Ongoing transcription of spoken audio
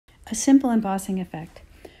A simple embossing effect.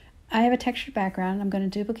 I have a textured background. I'm going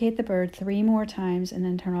to duplicate the bird 3 more times and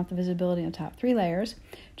then turn off the visibility on the top 3 layers.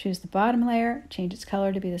 Choose the bottom layer, change its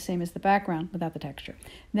color to be the same as the background without the texture.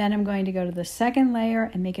 Then I'm going to go to the second layer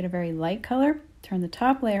and make it a very light color. Turn the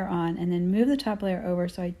top layer on and then move the top layer over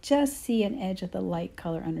so I just see an edge of the light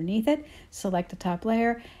color underneath it. Select the top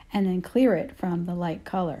layer and then clear it from the light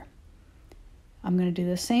color. I'm going to do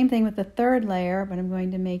the same thing with the third layer, but I'm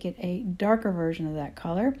going to make it a darker version of that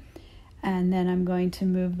color. And then I'm going to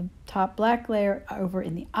move the top black layer over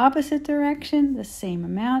in the opposite direction, the same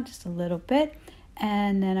amount, just a little bit.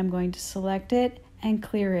 And then I'm going to select it and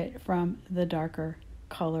clear it from the darker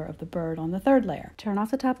color of the bird on the third layer. Turn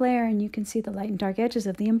off the top layer and you can see the light and dark edges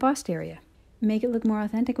of the embossed area. Make it look more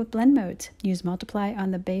authentic with blend modes. Use multiply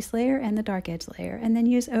on the base layer and the dark edge layer, and then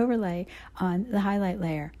use overlay on the highlight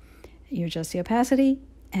layer. You adjust the opacity,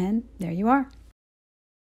 and there you are.